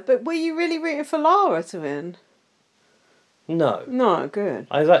 Yeah, but were you really rooting for Lara to win? No. No, good.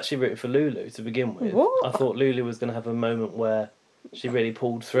 I was actually rooting for Lulu to begin with. What? I thought Lulu was going to have a moment where she really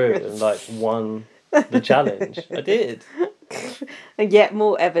pulled through and won the challenge. I did. And yet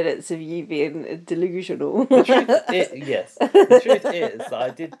more evidence of you being delusional. Yes. The truth is that I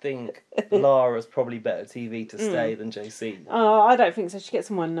did think Lara's probably better TV to stay than JC. Oh, I don't think so. She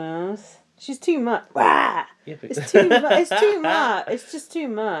gets on my nerves. She's too much. Yeah, but... It's too much. It's too much. It's just too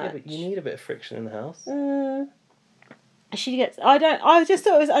much. Yeah, but you need a bit of friction in the house. She gets. I just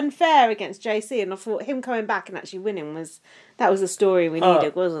thought it was unfair against JC, and I thought him coming back and actually winning was the story we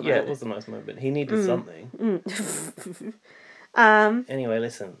needed, wasn't it? Yeah, it was a nice moment. He needed something. Anyway,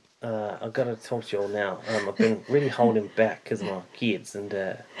 listen. I've got to talk to you all now. I've been really holding back because of my kids, and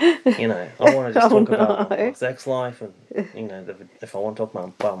I want to just talk about my sex life, and if I want to talk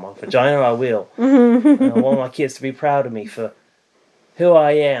about my vagina, I will. And I want my kids to be proud of me for who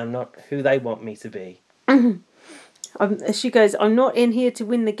I am, not who they want me to be. She goes, I'm not in here to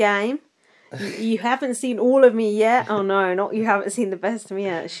win the game. You haven't seen all of me yet. Oh no, not you haven't seen the best of me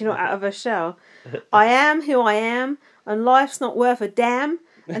yet. She's not out of her shell. I am who I am, and life's not worth a damn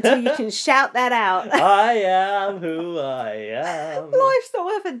until you can shout that out. I am who I am. Life's not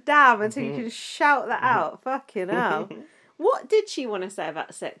worth a damn until you can shout that out. Fucking hell. What did she want to say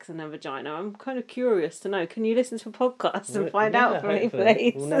about sex and her vagina? I'm kind of curious to know. Can you listen to a podcast and find out for me,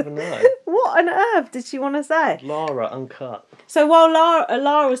 please? We'll never know. What on earth did she want to say? Lara, uncut. So while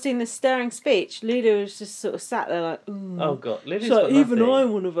Lara was doing this stirring speech, Lulu was just sort of sat there like, ooh. Oh, God. Lulu's She's like, got even nothing. I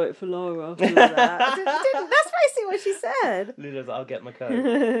want to vote for Lara after all that. That's basically what she said. Lulu's like, I'll get my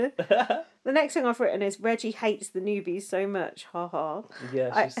code. The next thing I've written is, Reggie hates the newbies so much. Ha ha.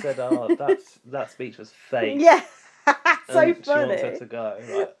 Yeah, she said, that speech was fake. Yeah. So and funny. She wants her to go.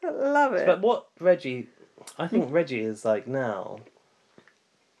 Right. I love it. But I think Reggie is now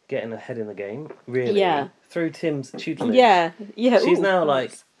getting ahead in the game, really. Yeah. Through Tim's tutelage. Yeah. She's now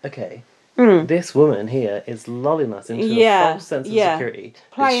okay, this woman here is lulling us into a false sense of security.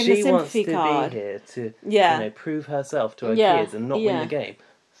 Playing the she sympathy wants card. to be here to prove herself to her kids and not win the game.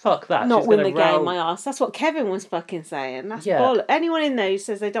 Fuck that. Not She's win gonna the game, my ass. That's what Kevin was fucking saying. That's bollocks. Anyone in there who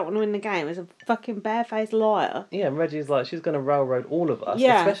says they don't want to win the game is a fucking barefaced liar. Yeah, and Reggie's like, she's going to railroad all of us,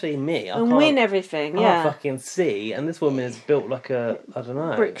 especially me. And win everything, I can't fucking see. And this woman is built like a, I don't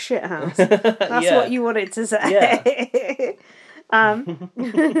know. brick shit house. That's what you wanted to say. Yeah.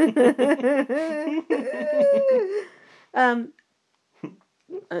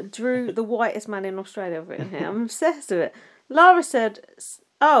 Drew, the whitest man in Australia, I've written here. I'm obsessed with it. Lara said,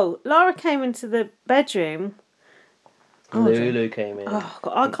 Lara came into the bedroom. Lulu came in. Oh,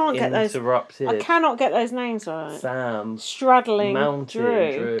 God, I can't get those. Interrupted. I cannot get those names right. Sam. Straddling Mounted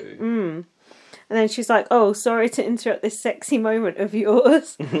Drew. And then she's like, oh, sorry to interrupt this sexy moment of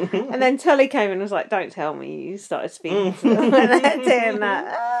yours. And then Tully came in and was like, don't tell me you started speaking to them. Doing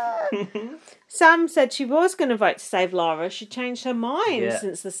that. Sam said she was going to vote to save Lara. She changed her mind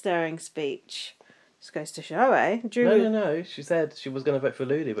since the stirring speech. Just goes to show, eh? Drew... No. She said she was going to vote for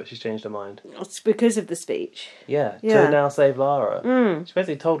Lulu, but she's changed her mind. It's because of the speech. Yeah. To now save Lara. She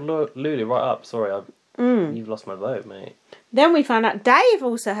basically told Lulu right up, sorry, you've lost my vote, mate. Then we found out Dave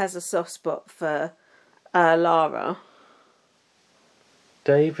also has a soft spot for Lara.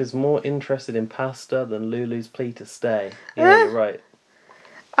 Dave is more interested in pasta than Lulu's plea to stay. Yeah, you're right.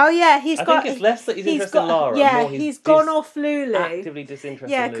 Oh yeah, I think it's less that he's interested in Lara. Yeah, more he's gone off Lulu. Actively disinterested.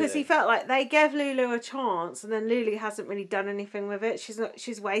 Yeah, in because he felt like they gave Lulu a chance, and then Lulu hasn't really done anything with it.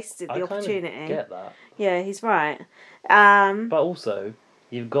 She's wasted the opportunity. I get that. Yeah, he's right. But also,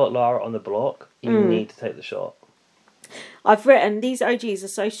 you've got Lara on the block. You need to take the shot. I've written, these OGs are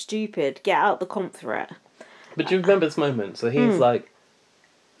so stupid. Get out the comp threat. But do you remember this moment? So he's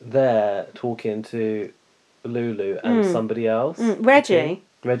there talking to Lulu and somebody else. Reggie.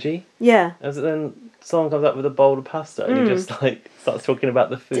 Reggie? Yeah. And then someone comes up with a bowl of pasta and he just starts talking about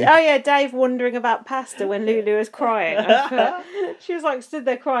the food. Oh yeah, Dave wondering about pasta when Lulu was crying. She was like stood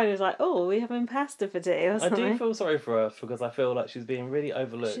there crying. He was like, "Oh, we're having pasta for tea or something." I do feel sorry for her because I feel like she's being really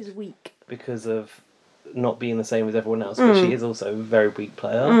overlooked. She's weak because of not being the same as everyone else. But she is also a very weak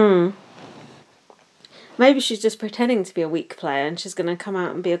player. Maybe she's just pretending to be a weak player and she's going to come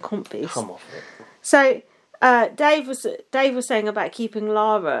out and be a comp beast. Come off it. So Dave was saying about keeping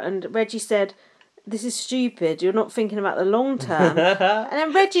Lara, and Reggie said, "This is stupid. You're not thinking about the long term." And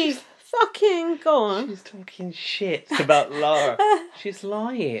then Reggie Fucking go on. She's talking shit about Lara. She's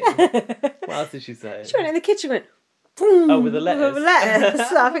lying. What else did she say? She went in the kitchen and went, boom, Oh, with the letters. With the letters.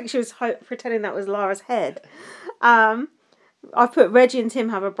 So I think she was pretending that was Lara's head. I put Reggie and Tim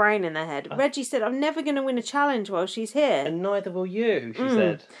have a brain in their head. Reggie said, I'm never going to win a challenge while she's here. And neither will you, she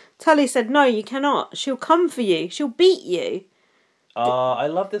said. Tully said, no, you cannot. She'll come for you. She'll beat you. I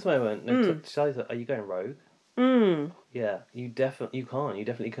love this moment. Tully said, are you going rogue? Yeah, you can't. You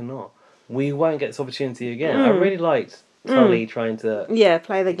definitely cannot. We won't get this opportunity again. I really liked Tully trying to... Yeah,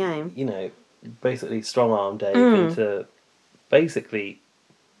 play the game. You know, basically strong-arm Dave into basically...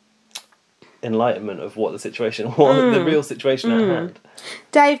 enlightenment of what the situation was, the real situation at hand.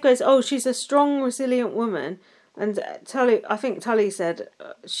 Dave goes, oh, she's a strong, resilient woman. And I think Tully said,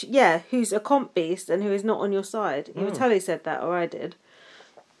 who's a comp beast and who is not on your side. Either Tully said that or I did.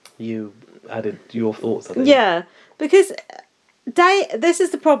 You added your thoughts, I think. Yeah, because this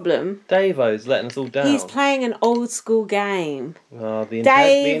is the problem. Dave-O's letting us all down. He's playing an old school game. Oh, the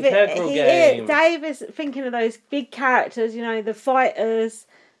integral game. Dave is thinking of those big characters, you know, the fighters...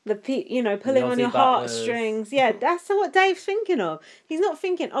 pulling on your heartstrings. Yeah, that's what Dave's thinking of. He's not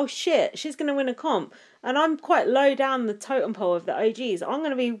thinking, oh shit, she's going to win a comp. And I'm quite low down the totem pole of the OGs. I'm going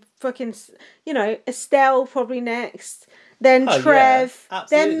to be fucking, Estelle probably next. Then Trev. Yeah,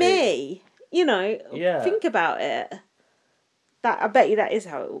 then me. Think about it. I bet you that is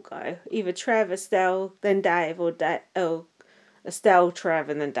how it will go. Either Trev, Estelle, then Dave, or Estelle, Trev,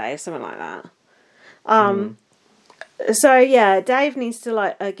 and then Dave. Something like that. So, yeah, Dave needs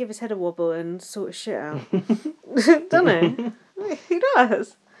to, give his head a wobble and sort his shit out. Doesn't he? He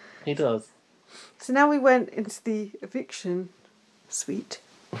does. He does. So now we went into the eviction suite.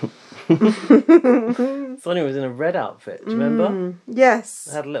 Sonia was in a red outfit, do you remember? Yes.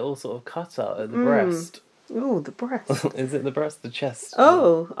 It had a little sort of cutout at the breast. Oh, the breast. Is it the breast? The chest?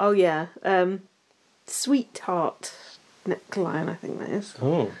 Oh yeah. Sweetheart neckline, I think that is.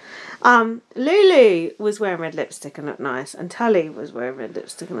 Oh. Lulu was wearing red lipstick and looked nice, and Tully was wearing red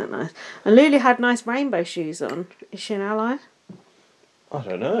lipstick and looked nice. And Lulu had nice rainbow shoes on. Is she an ally? I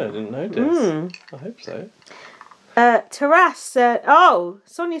don't know, I didn't notice. I hope so. Taras said,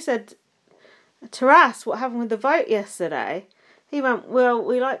 Sonia said, Taras, what happened with the vote yesterday? He went, well,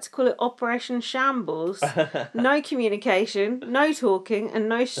 we like to call it Operation Shambles. No communication, no talking, and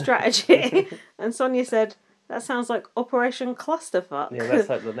no strategy. And Sonia said, that sounds like Operation Clusterfuck. Yeah, let's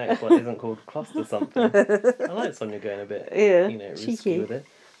hope the next one isn't called Cluster something. I like Sonia going a bit, risky cheeky with it.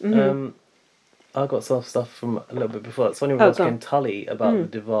 I got some stuff from a little bit before that. Sonia was asking Tully about the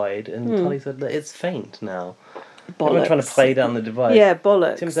divide, and Tully said that it's faint now. We're trying to play down the divide. Yeah,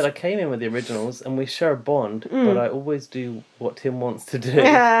 bollocks. Tim said, I came in with the originals, and we share a bond, but I always do what Tim wants to do.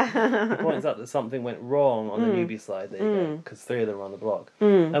 He points out that something went wrong on the newbie side. There you go, because 3 of them are on the block.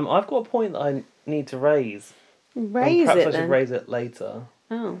 I've got a point that I need to raise. Raise perhaps it, I should raise it later.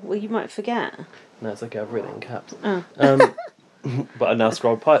 Oh, well, you might forget. No, it's okay, I've written it in caps. Oh. But I now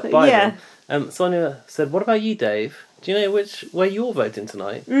scrolled by them. Sonia said, what about you, Dave? Do you know which way you're voting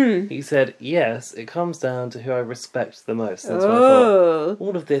tonight? He said, yes, it comes down to who I respect the most. That's what I thought.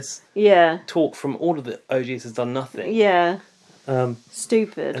 All of this talk from all of the OGs has done nothing. Yeah.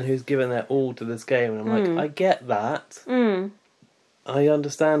 Stupid. And who's given their all to this game. And I'm like, I get that. I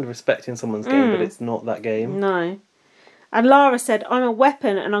understand respecting someone's game, but it's not that game. No. And Lara said, I'm a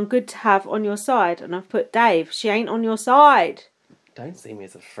weapon and I'm good to have on your side. And I've put, Dave, she ain't on your side. Don't see me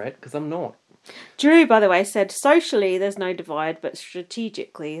as a threat, because I'm not. Drew, by the way, said, socially there's no divide, but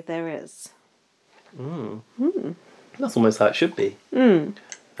strategically there is. That's almost how it should be.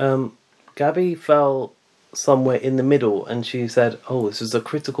 Gabby fell somewhere in the middle, and she said, this is a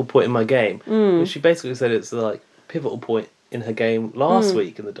critical point in my game. But she basically said it's like pivotal point in her game last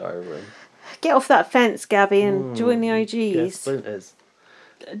week in the diary room. Get off that fence, Gabby, and join the OGs. Yes, splinters.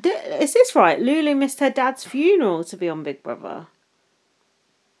 Is this right? Lulu missed her dad's funeral to be on Big Brother.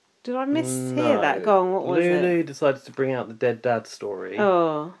 Did I hear that? Go on, what was it? Lulu decided to bring out the dead dad story.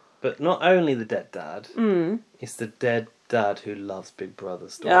 Oh. But not only the dead dad, it's the dead dad who loves Big Brother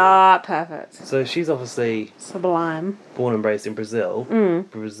story. Ah, perfect. So she's obviously... Sublime. Born and raised in Brazil.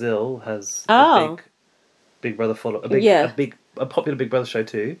 Brazil has a big Big Brother follow... A popular Big Brother show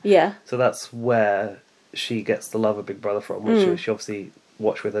too. Yeah. So that's where she gets the love of Big Brother from, which she obviously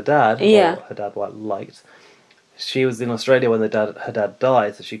watched with her dad, or her dad liked. She was in Australia when her dad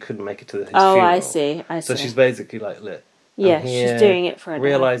died, so she couldn't make it to his funeral. I see. So she's basically like, look, she's doing it for her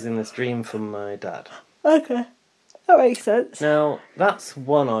realising this dream from my dad. Okay. That makes sense. Now, that's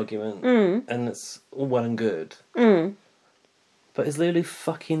one argument, and it's all well and good. But is Lulu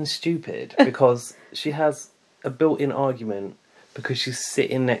fucking stupid? Because she has a built-in argument because she's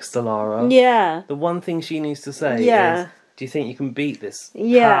sitting next to Lara. Yeah. The one thing she needs to say Yeah. is, do you think you can beat this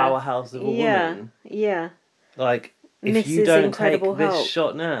Yeah. powerhouse of a woman? Yeah. Like, if you Mrs. don't Incredible take this Hulk.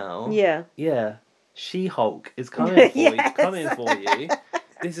 shot now, Yeah. She-Hulk is coming for you. Yes. Coming for you.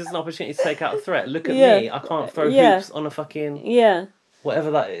 This is an opportunity to take out a threat. Look at Yeah. me. I can't throw Yeah. hoops on a fucking Yeah. whatever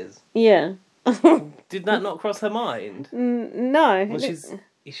that is. Yeah. Did that not cross her mind? No. Well,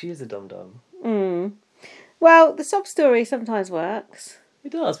 she is a dum dum. Well, the sob story sometimes works.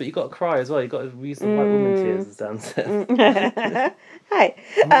 It does, but you got to cry as well. You got to use the white woman tears, as Dan said. Hey.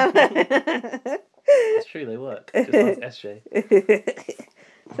 It's true, they work. Just ask SJ.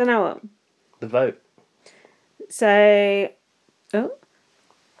 So now what? The vote. So,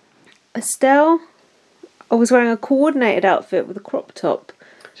 Estelle, I was wearing a coordinated outfit with a crop top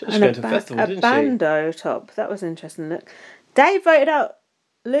She was going to a festival, didn't she? bandeau top. That was an interesting look. Dave voted out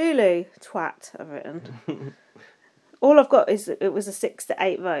Lulu. Twat, I've written. All I've got is it was a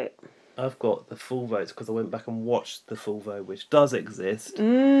 6-8 vote. I've got the full votes because I went back and watched the full vote, which does exist.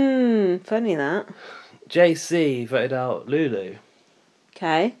 Funny that. JC voted out Lulu.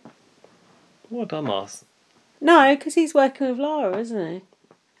 Okay. What a dumbass. No, because he's working with Lara, isn't he?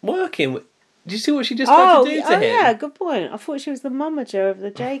 Working with... Did you see what she just tried to do to him? Yeah, good point. I thought she was the mummager of the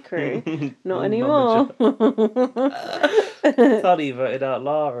J Crew. Not anymore. Tully voted out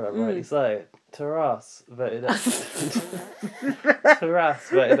Lara, rightly so. Taras voted out... Taras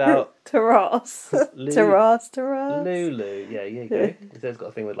voted out... Taras. Lulu. Yeah, you go. He's got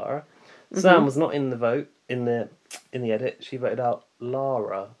a thing with Lara. Sam was not in the vote, in the edit. She voted out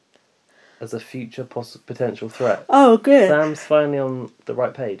Lara as a future potential threat. Oh, good. Sam's finally on the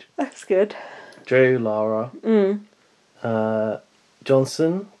right page. That's good. Drew, Lara,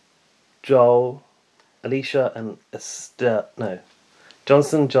 Johnson, Joel, Alicia, and Estelle. No,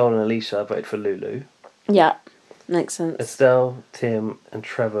 Johnson, Joel, and Alicia voted for Lulu. Yeah, makes sense. Estelle, Tim, and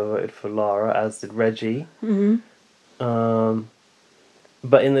Trevor voted for Lara, as did Reggie.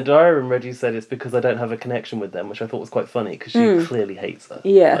 But in the diary room, Reggie said it's because I don't have a connection with them, which I thought was quite funny because she clearly hates her.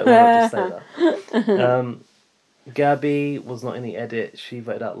 Yeah. Like, why not just say that? Gabby was not in the edit. She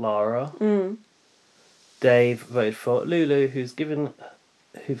voted out Lara. Dave voted for Lulu, who's given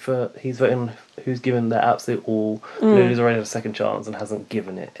their absolute all. Lulu's already had a second chance and hasn't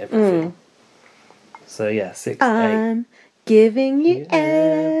given it everything. So yeah, 6-8. I'm giving you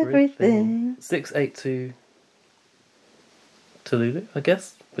everything. 6-8 to Lulu, I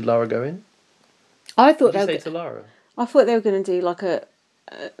guess, with Lara going. I thought What did you say to Lara? I thought they were going to do like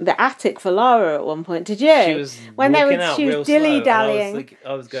the attic for Lara at one point. Did you? She was she was dilly dallying.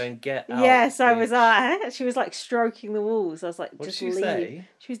 I was going, get out. Yes, I bitch. was. I. She was like stroking the walls. I was like, What just did she leave. say?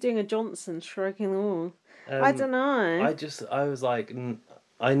 She was doing a Johnson stroking the wall. I don't know. I was like,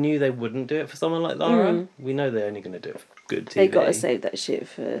 I knew they wouldn't do it for someone like Lara. We know they're only going to do it for good TV. They got to save that shit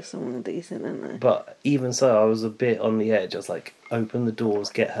for someone decent, haven't they? But even so, I was a bit on the edge. I was like, open the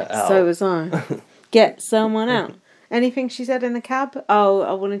doors, get her out. So was I. Get someone out. Anything she said in the cab? Oh,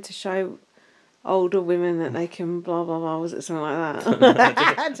 I wanted to show older women that they can blah blah blah. Was it something like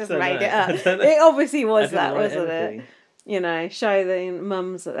that? I just made it up. It obviously was that, wasn't it? You know, show the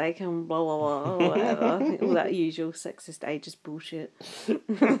mums that they can blah blah blah or whatever. All that usual sexist ageist bullshit.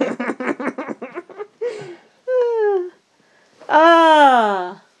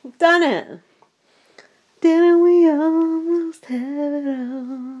 We've done it. Didn't we almost have it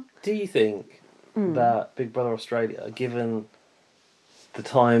all? Do you think that Big Brother Australia, given the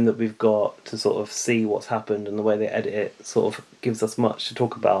time that we've got to sort of see what's happened and the way they edit it, sort of gives us much to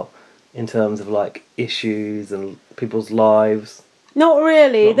talk about in terms of like issues and people's lives? Not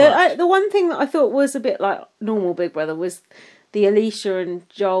really. Not The one thing that I thought was a bit like normal Big Brother was the Alicia and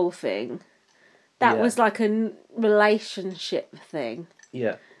Joel thing. That was like a relationship thing.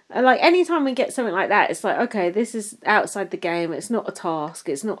 Yeah. And like anytime we get something like that, it's like, okay, this is outside the game. It's not a task.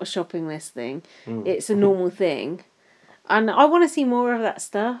 It's not a shopping list thing. It's a normal thing. And I want to see more of that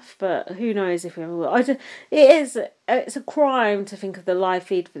stuff, but who knows if we ever will. It's a crime to think of the live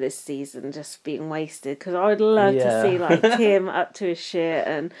feed for this season just being wasted, because I would love to see like Tim up to his shit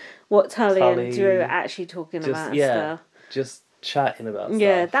and what Tully and Drew are actually talking about stuff. Just chatting about stuff.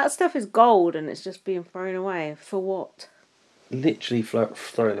 Yeah, that stuff is gold and it's just being thrown away. For what? Literally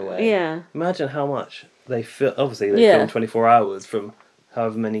thrown away. Yeah. Imagine how much they film. Obviously, they film 24 hours from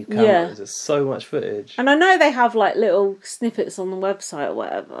however many cameras. Yeah. There's so much footage. And I know they have like little snippets on the website or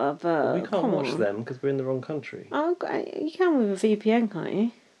whatever, but we can't watch them because we're in the wrong country. Oh, you can with a VPN, can't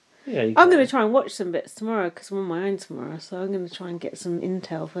you? Yeah, you I'm can. going to try and watch some bits tomorrow because I'm on my own tomorrow, so I'm going to try and get some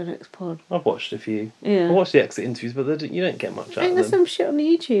intel for the next pod. I've watched a few. Yeah. I watched the exit interviews, but you don't get much out Ain't of there them. some shit on the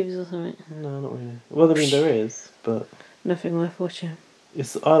YouTubes or something? No, not really. Well, I mean, there is, but... Nothing worth watching.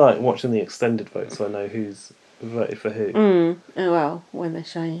 I like watching the extended vote, so I know who's voted for who. Oh well, when they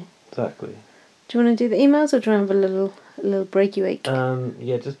show you. Exactly. Do you want to do the emails, or do you want to have a little breaky week?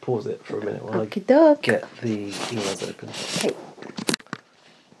 Yeah, just pause it for a minute while I get the emails open. Okay.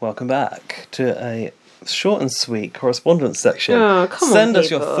 Welcome back to a short and sweet correspondence section. Oh, come on, Send us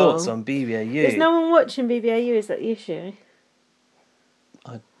your people. thoughts on BBAU. Is no one watching BBAU? Is that the issue?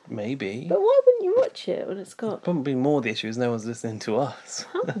 Maybe. But why wouldn't you watch it when it's got... Probably more the issue is no one's listening to us.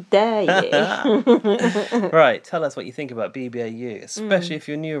 How dare you? Right, tell us what you think about BBAU, especially if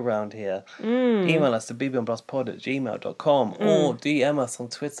you're new around here. Email us to bbonblastpod@gmail.com or DM us on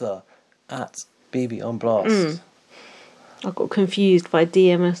Twitter at bbonblast. I got confused by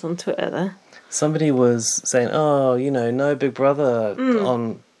DMS on Twitter there. Somebody was saying, no Big Brother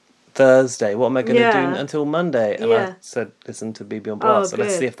on Thursday. What am I going to do until Monday? And I said, listen to BB on Blast. So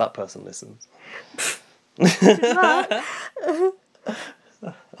let's see if that person listens.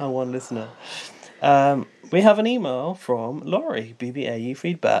 Our one listener. We have an email from Laurie, BBAU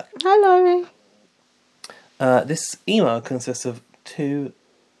Feedback. Hi, Laurie. This email consists of 2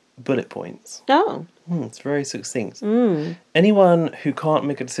 bullet points. Oh. It's very succinct. Anyone who can't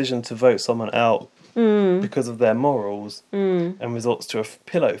make a decision to vote someone out because of their morals and resorts to a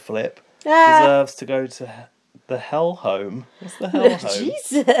pillow flip deserves to go to the hell home. What's the hell home?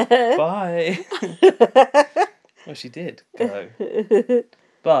 Jesus. Bye. Well, she did go.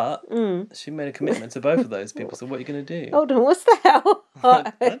 But she made a commitment to both of those people, so what are you going to do? Hold on, what's the hell home?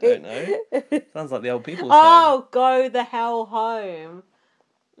 I don't know. Sounds like the old people's home. Go the hell home.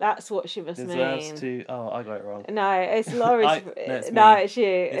 That's what she must deserves mean. I got it wrong. No, it's Laurie's. No, it's you.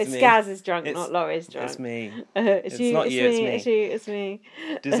 It's Gaz is drunk, not Laurie's drunk. It's me. It's you, not you, me, it's me. It's me.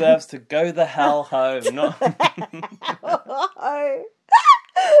 Deserves to go the hell home, not...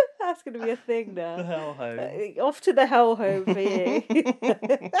 That's going to be a thing now. The hell home. Off to the hell home for you.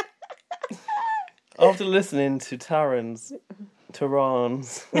 After listening to Tehran's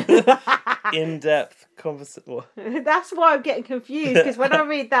in-depth conversation... That's why I'm getting confused, because when I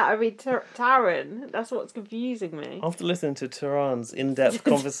read that, I read Tehran. That's what's confusing me. After listening to Tehran's in-depth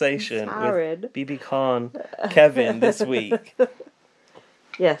conversation with BB Khan, Kevin this week...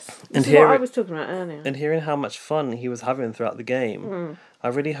 Yes, this is what I was talking about earlier. And hearing how much fun he was having throughout the game, I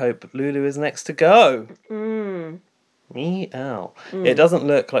really hope Lulu is next to go. Meow. It doesn't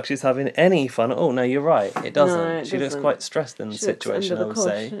look like she's having any fun. Oh, no, you're right. It doesn't. No, she looks quite stressed in the situation, I would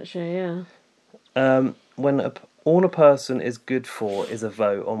say. Doesn't she? Yeah. When all a person is good for is a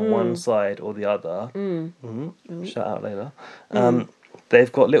vote on one side or the other, shout out later,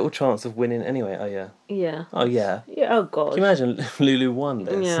 they've got little chance of winning anyway. Oh, yeah. Yeah. Oh, yeah. Yeah, oh, God. Can you imagine Lulu won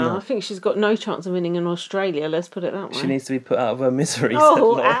this? Yeah, no. I think she's got no chance of winning in Australia, let's put it that way. She needs to be put out of her misery.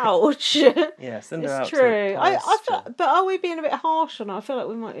 Oh, ouch. Yeah, send her out to true. I feel, but are we being a bit harsh on her? I feel like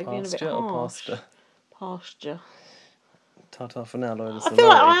we might be being a bit harsh. Pasture. Ta-ta for now, Laura. I feel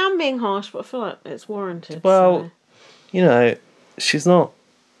like I am being harsh, but I feel like it's warranted. Well, she's not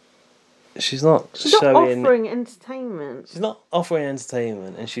offering entertainment. She's not offering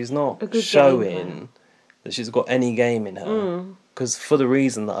entertainment, and she's not showing that she's got any game in her. Because for the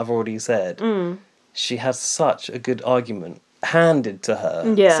reason that I've already said, she has such a good argument handed to her,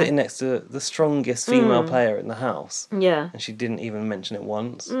 sitting next to the strongest female player in the house. Yeah. And she didn't even mention it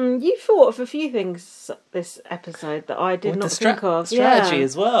once. You thought of a few things this episode that I did not think of. Strategy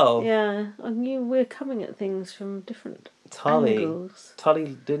as well. Yeah. I knew we're coming at things from different angles.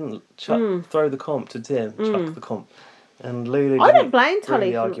 Tully didn't throw the comp to Tim, chuck the comp. And Lulu I don't blame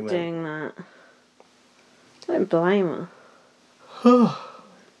Tully for doing that. I don't blame her.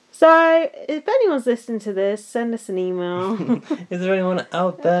 So, if anyone's listening to this, send us an email. Is there anyone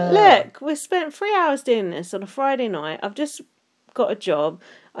out there? Look, we spent 3 hours doing this on a Friday night. I've just got a job.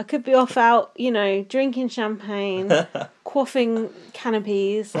 I could be off out, drinking champagne, quaffing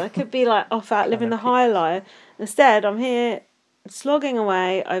canopies. I could be off out living the high life. Instead, I'm here slogging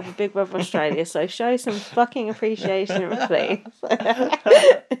away over Big Brother Australia. So show some fucking appreciation, please.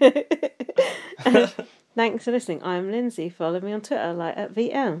 Thanks for listening. I'm Lindsay. Follow me on Twitter, at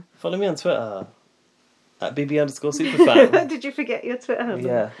VM. Follow me on Twitter, at BB_superfan. Did you forget your Twitter handle?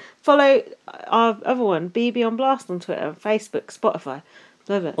 Yeah. Follow our other one, BB on Blast on Twitter, Facebook, Spotify.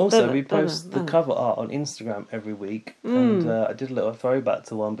 Also, we post the cover art on Instagram every week, and I did a little throwback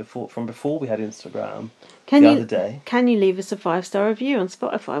to one from before we had Instagram other day. Can you leave us a 5-star review on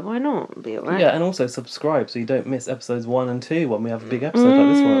Spotify? Why not? It'll be alright. Yeah, and also subscribe so you don't miss episodes 1 and 2 when we have a big episode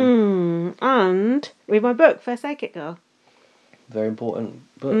like this one. And read my book, First Aid Kit Girl. Very important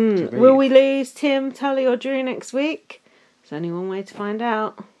book to read. Will we lose Tim, Tully or Drew next week? There's only one way to find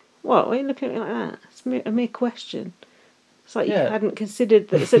out. What are you looking at me like that? It's a mere question. It's like Yeah. you hadn't considered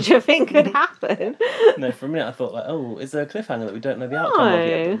that such a thing could happen. No, for a minute I thought like, oh, is there a cliffhanger that we don't know the outcome of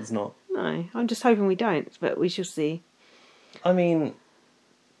yet? But there's not. No, I'm just hoping we don't, but we shall see. I mean,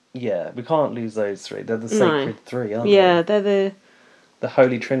 yeah, we can't lose those three. They're the sacred three, aren't Yeah, they? they're The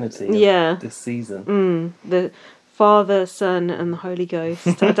Holy Trinity of this season. the Father, Son, and the Holy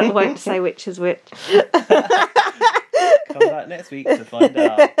Ghost. I won't say which is which. Come back next week to find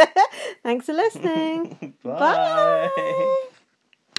out. Thanks for listening. Bye. Bye.